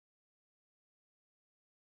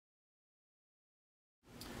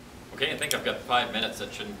Okay, I think I've got 5 minutes.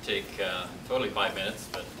 That shouldn't take totally 5 minutes,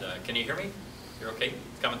 but can you hear me? You're okay?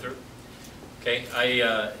 It's coming through? Okay,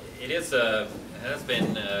 it has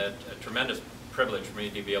been a tremendous privilege for me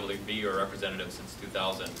to be able to be your representative since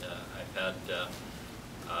 2000. I've had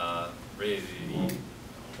really the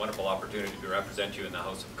wonderful opportunity to represent you in the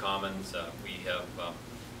House of Commons. We have,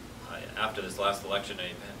 after this last election,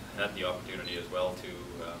 I had the opportunity as well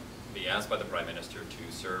to be asked by the Prime Minister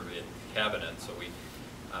to serve in Cabinet. So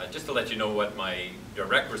just to let you know what my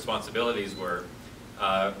direct responsibilities were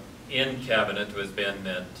in Cabinet has been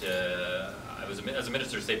that I was, as a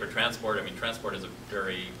Minister of State for Transport, I mean, transport is a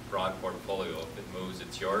very broad portfolio. If it moves,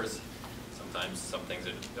 it's yours. Sometimes some things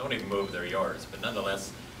that don't even move, they're yours. But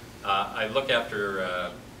nonetheless, I look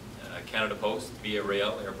after Canada Post, Via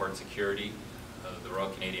Rail, Airport Security, the Royal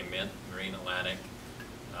Canadian Mint, Marine Atlantic,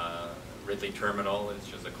 Ridley Terminal,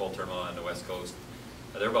 which is a coal terminal on the West Coast.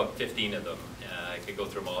 There are about 15 of them. I could go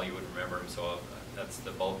through them all, you wouldn't remember them, so that's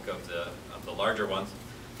the bulk of the larger ones.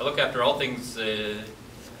 I look after all things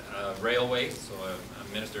railways, so I'm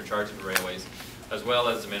a minister in charge of the railways, as well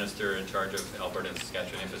as the minister in charge of Alberta and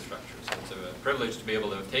Saskatchewan infrastructure. So it's a privilege to be able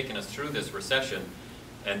to have taken us through this recession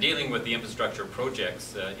and dealing with the infrastructure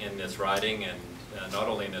projects in this riding, and not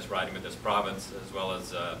only in this riding, but this province, as well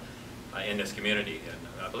as in this community.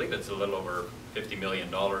 And I believe it's a little over $50 million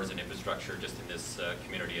in infrastructure just in this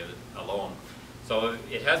community alone. So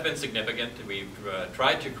it has been significant. We've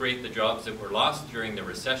tried to create the jobs that were lost during the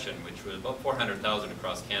recession, which was about 400,000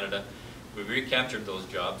 across Canada. We've recaptured those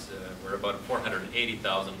jobs. We're about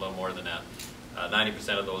 480,000, a little more than that.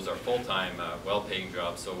 90% of those are full-time, well-paying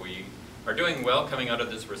jobs. So we are doing well coming out of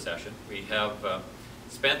this recession. We have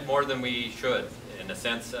spent more than we should, in the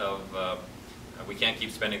sense of we can't keep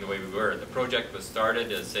spending the way we were. The project was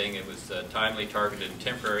started as saying it was timely, targeted, and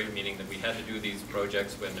temporary, meaning that we had to do these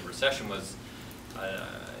projects when the recession was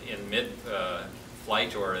in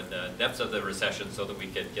mid-flight or in the depths of the recession, so that we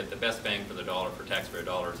could get the best bang for the dollar, for taxpayer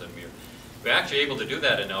dollars. And we're actually able to do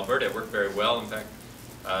that in Alberta. It worked very well. In fact,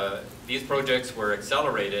 these projects were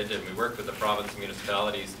accelerated, and we worked with the province and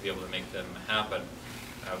municipalities to be able to make them happen.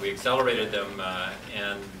 We accelerated them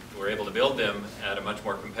and were able to build them at a much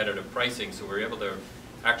more competitive pricing, so we were able to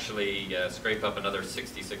actually scrape up another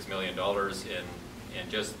 $66 million in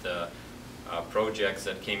just projects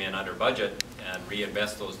that came in under budget and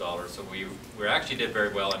reinvest those dollars. So we actually did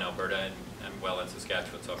very well in Alberta and well in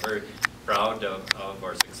Saskatchewan. So I'm very proud of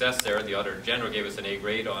our success there. The Auditor General gave us an A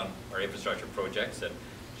grade on our infrastructure projects, and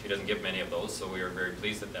she doesn't give many of those, so we are very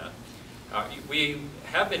pleased at that. We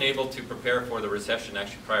have been able to prepare for the recession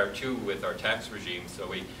actually prior to with our tax regime. So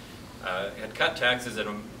we had cut taxes in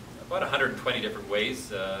about 120 different ways.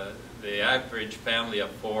 The average family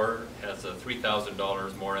of 4 has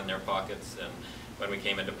 $3,000 more in their pockets than when we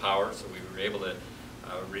came into power. So we were able to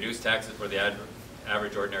reduce taxes for the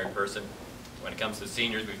average ordinary person. When it comes to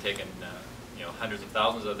seniors, we've taken hundreds of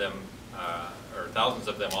thousands of them, or thousands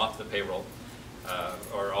of them off the payroll.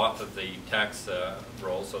 Or off of the tax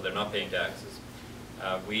roll, so they're not paying taxes.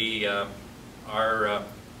 We are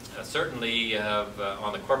certainly have,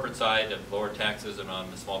 on the corporate side, lower taxes, and on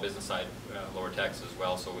the small business side, lower taxes as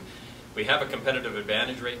well. So we have a competitive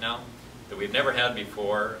advantage right now that we've never had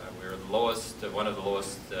before. We're the lowest, one of the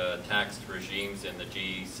lowest taxed regimes in the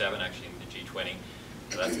G7, actually in the G20.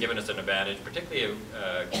 That's given us an advantage, particularly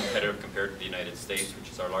competitive compared to the United States,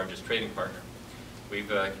 which is our largest trading partner.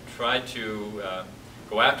 We've tried to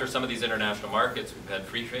go after some of these international markets. We've had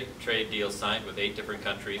free trade deals signed with 8 different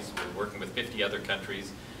countries. We're working with 50 other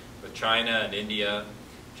countries, with China and India.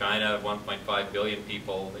 China, 1.5 billion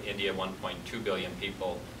people, India, 1.2 billion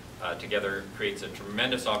people. Together creates a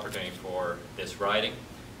tremendous opportunity for this riding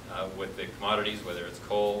with the commodities, whether it's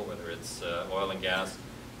coal, whether it's oil and gas,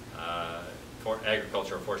 for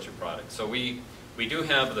agriculture or forestry products. So we do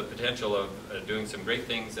have the potential of doing some great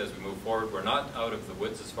things as we move forward. We're not out of the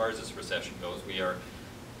woods as far as this recession goes. We are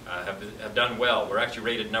have done well. We're actually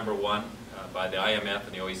rated #1 by the IMF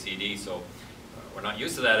and the OECD, so we're not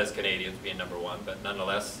used to that as Canadians, being #1, but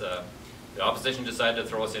nonetheless, the opposition decided to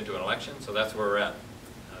throw us into an election, so that's where we're at.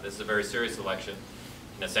 This is a very serious election,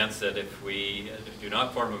 in the sense that if we do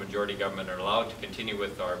not form a majority government and are allowed to continue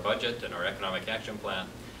with our budget and our economic action plan,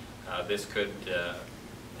 this could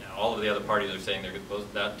all of the other parties are saying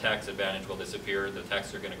that tax advantage will disappear, the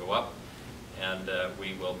taxes are going to go up, and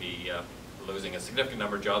we will be losing a significant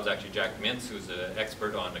number of jobs. Actually, Jack Mintz, who's an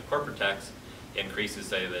expert on the corporate tax increases,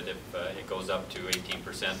 say that if it goes up to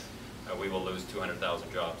 18%, we will lose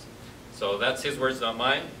 200,000 jobs. So that's his words, not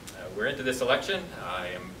mine. We're into this election. I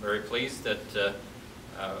am very pleased that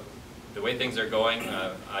the way things are going.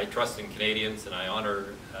 I trust in Canadians, and I honor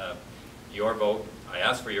your vote. I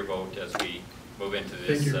ask for your vote as we move into Thank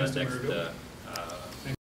this you, Mr. next Merrifield.